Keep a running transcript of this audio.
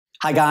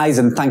Hi guys,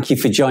 and thank you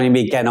for joining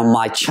me again on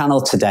my channel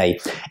today.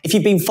 If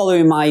you've been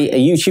following my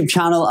YouTube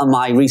channel and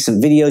my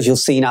recent videos, you'll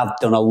see I've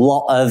done a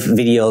lot of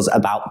videos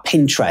about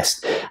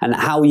Pinterest and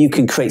how you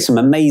can create some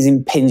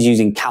amazing pins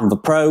using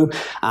Canva Pro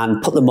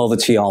and put them over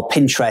to your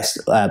Pinterest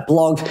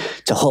blog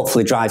to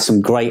hopefully drive some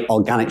great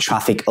organic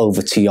traffic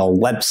over to your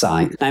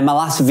website. Now, in my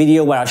last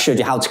video where I showed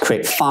you how to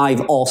create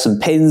 5 awesome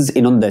pins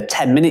in under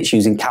 10 minutes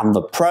using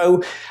Canva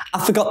Pro,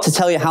 I forgot to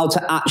tell you how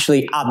to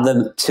actually add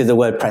them to the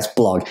WordPress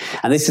blog.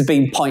 And this has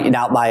been pointed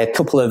out by a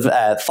couple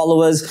of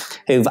followers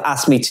who've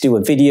asked me to do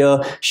a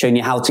video showing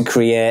you how to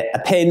create a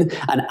pin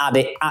and add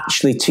it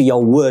actually to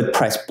your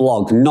WordPress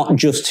blog, not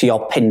just to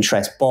your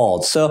Pinterest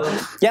board. So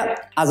yeah,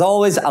 as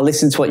always, I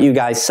listen to what you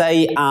guys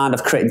say, and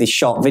I've created this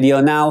short video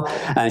now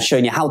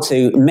showing you how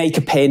to make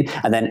a pin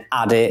and then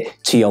add it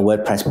to your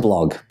WordPress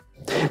blog.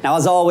 Now,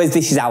 as always,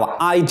 this is how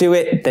I do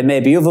it. There may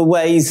be other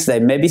ways,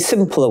 there may be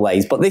simpler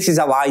ways, but this is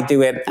how I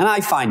do it, and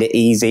I find it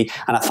easy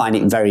and I find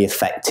it very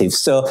effective.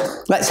 So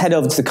let's head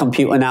over to the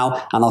computer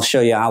now and I'll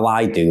show you how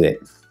I do it.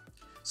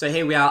 So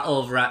here we are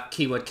over at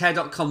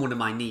keywordcare.com, one of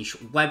my niche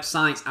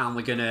websites, and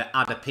we're going to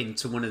add a pin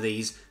to one of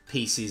these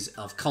pieces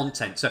of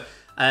content. So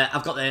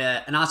I've got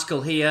an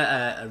article here,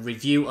 a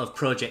review of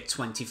Project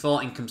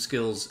 24, Income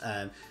Skills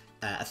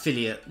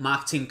affiliate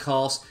marketing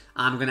course,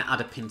 and I'm going to add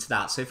a pin to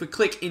that. So if we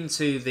click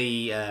into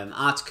the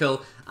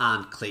article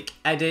and click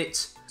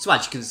edit, so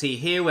as you can see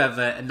here, we have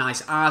a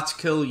nice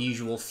article,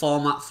 usual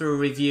format for a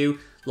review,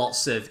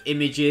 lots of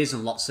images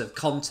and lots of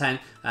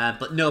content,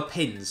 but no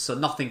pins, so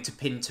nothing to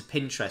pin to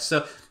Pinterest.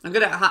 So I'm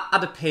going to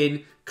add a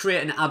pin,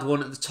 create and add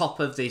one at the top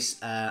of this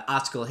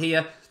article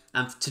here,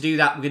 and to do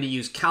that we're going to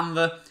use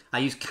Canva. I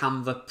use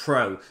Canva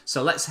Pro.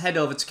 So let's head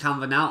over to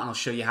Canva now and I'll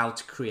show you how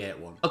to create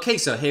one. Okay,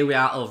 so here we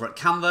are over at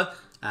Canva.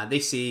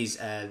 This is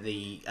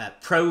the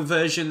Pro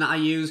version that I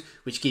use,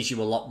 which gives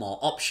you a lot more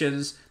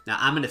options. Now,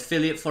 I'm an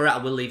affiliate for it. I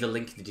will leave a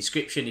link in the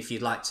description if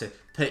you'd like to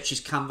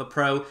purchase Canva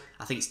Pro.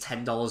 I think it's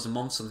 $10 a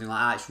month, something like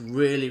that. It's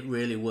really,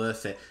 really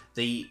worth it.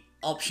 The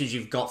options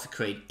you've got for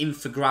creating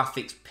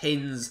infographics,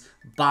 pins,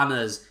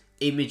 banners,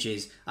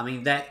 images. I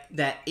mean,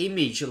 their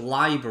image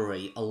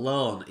library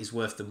alone is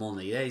worth the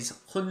money. There's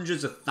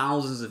hundreds of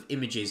thousands of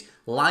images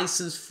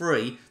license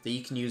free that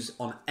you can use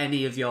on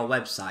any of your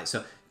websites.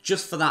 So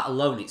just for that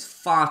alone, it's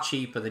far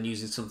cheaper than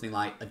using something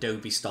like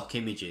Adobe stock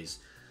images.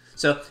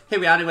 So here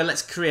we are. Anyway,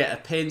 let's create a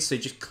pin. So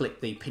just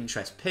click the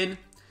Pinterest pin,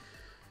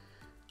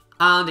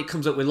 and it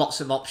comes up with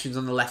lots of options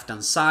on the left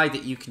hand side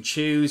that you can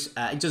choose.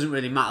 It doesn't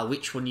really matter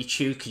which one you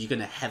choose because you're going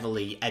to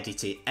heavily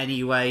edit it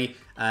anyway.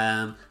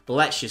 But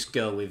let's just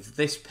go with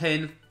this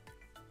pin.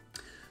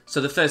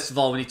 So first of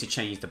all, we need to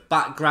change the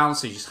background.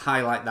 So you just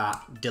highlight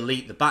that,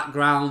 delete the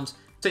background.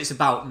 So it's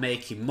about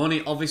making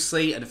money,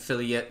 obviously, an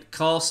affiliate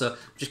course. So I'm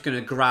just going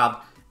to grab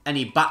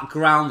any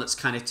background that's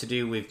kind of to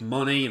do with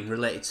money and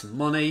related to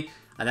money.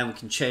 And then we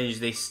can change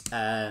this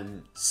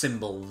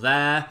symbol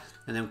there.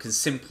 And then we can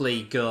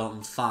simply go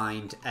and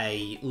find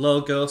a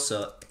logo.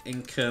 So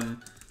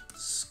Income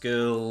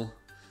School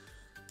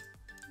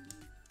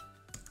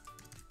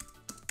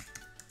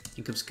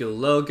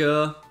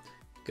logo.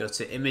 Go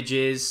to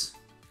images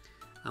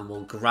and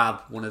we'll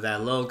grab one of their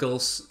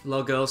logos.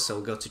 So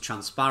we'll go to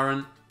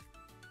transparent.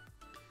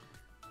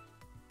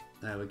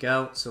 There we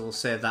go. So we'll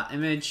save that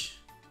image.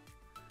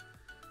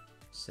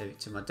 Save it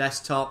to my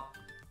desktop.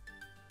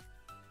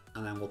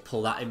 And then we'll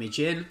pull that image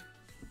in.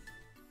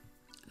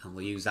 And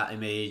we'll use that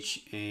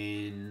image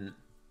in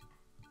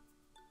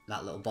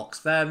that little box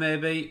there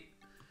maybe.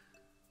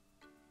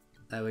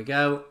 There we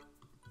go.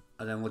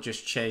 And then we'll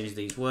just change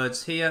these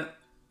words here.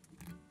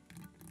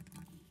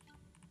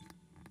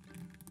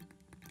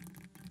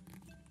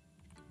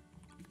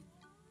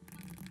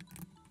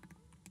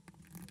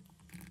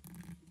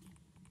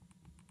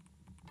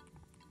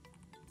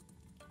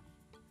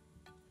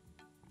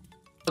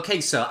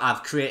 Okay, so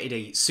I've created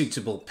a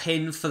suitable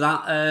pin for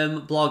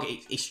that blog.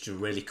 It's just a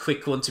really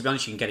quick one, to be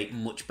honest. You can get it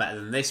much better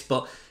than this,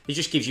 but it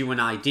just gives you an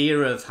idea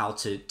of how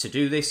to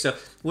do this. So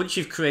once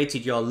you've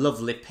created your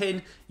lovely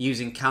pin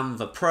using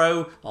Canva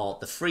Pro or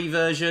the free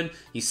version,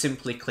 you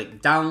simply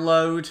click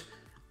download,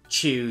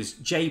 choose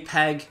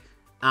JPEG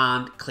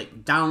and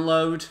click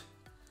download.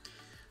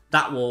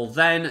 That will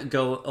then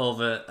go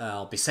over,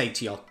 or be saved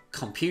to your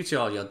computer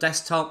or your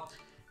desktop.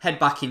 Head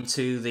back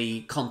into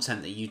the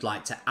content that you'd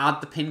like to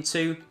add the pin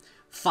to.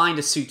 Find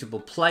a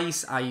suitable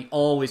place. I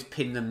always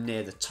pin them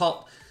near the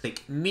top.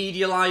 Click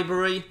Media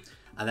Library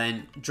and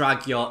then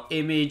drag your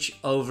image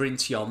over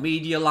into your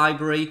media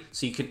library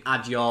so you can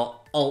add your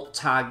alt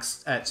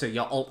tags to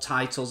your alt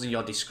titles and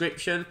your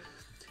description.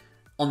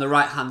 On the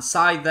right hand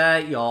side there,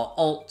 your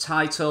alt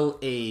title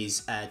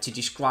is to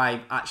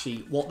describe actually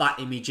what that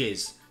image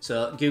is.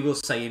 So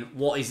Google's saying,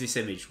 what is this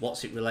image?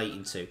 What's it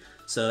relating to?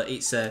 So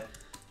it's a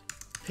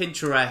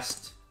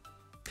Pinterest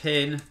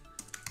pin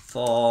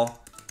for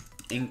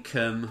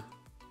income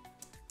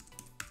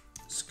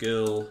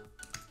school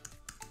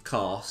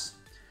course,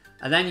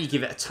 and then you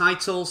give it a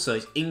title. So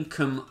it's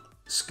income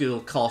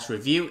school course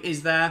review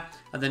is there,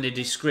 and then a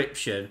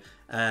description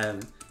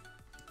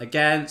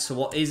again. So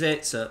what is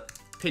it? So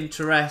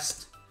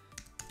Pinterest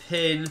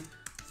pin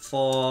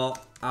for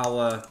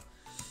our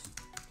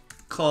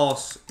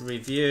course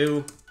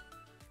review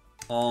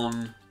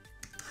on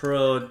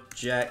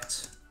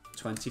project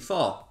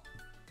 24.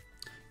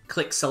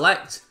 Click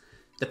select.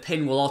 The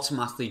pin will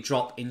automatically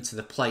drop into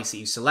the place that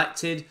you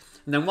selected.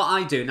 And then what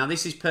I do, now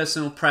this is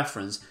personal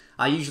preference,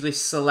 I usually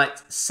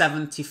select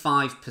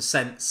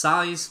 75%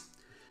 size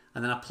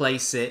and then I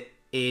place it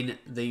in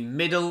the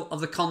middle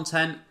of the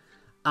content,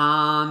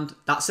 and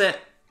that's it.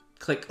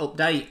 Click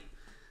update.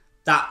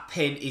 That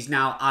pin is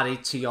now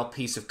added to your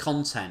piece of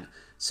content.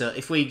 So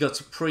if we go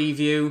to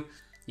preview,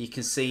 you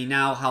can see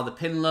now how the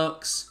pin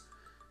looks.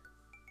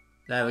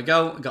 There we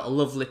go, we've got a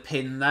lovely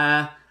pin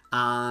there,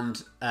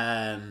 and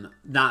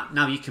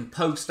now you can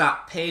post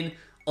that pin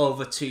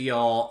over to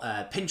your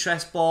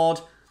Pinterest board,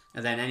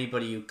 and then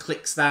anybody who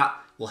clicks that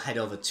will head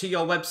over to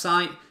your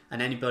website,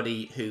 and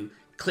anybody who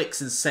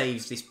clicks and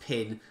saves this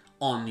pin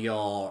on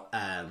your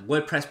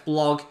WordPress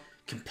blog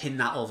can pin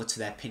that over to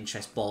their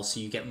Pinterest board, so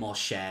you get more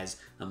shares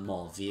and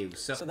more views.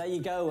 So there you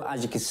go.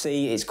 As you can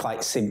see, it's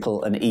quite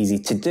simple and easy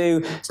to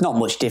do. It's not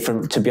much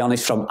different, to be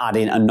honest, from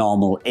adding a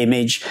normal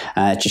image,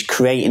 just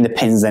creating the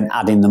pins, then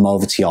adding them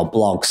over to your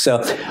blog.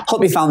 So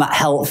hope you found that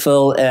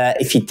helpful.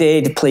 If you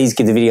did, please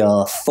give the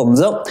video a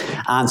thumbs up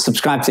and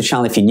subscribe to the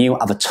channel if you're new. I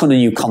have a ton of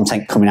new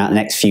content coming out in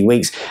the next few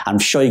weeks. I'm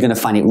sure you're going to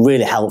find it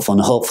really helpful,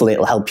 and hopefully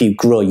it'll help you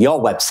grow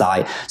your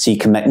website so you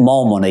can make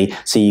more money,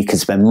 so you can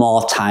spend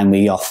more time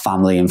with your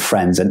family and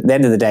friends. And at the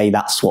end of the day,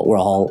 that's what we're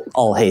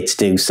all here to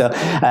do. So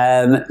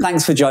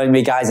thanks for joining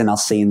me, guys, and I'll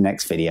see you in the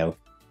next video.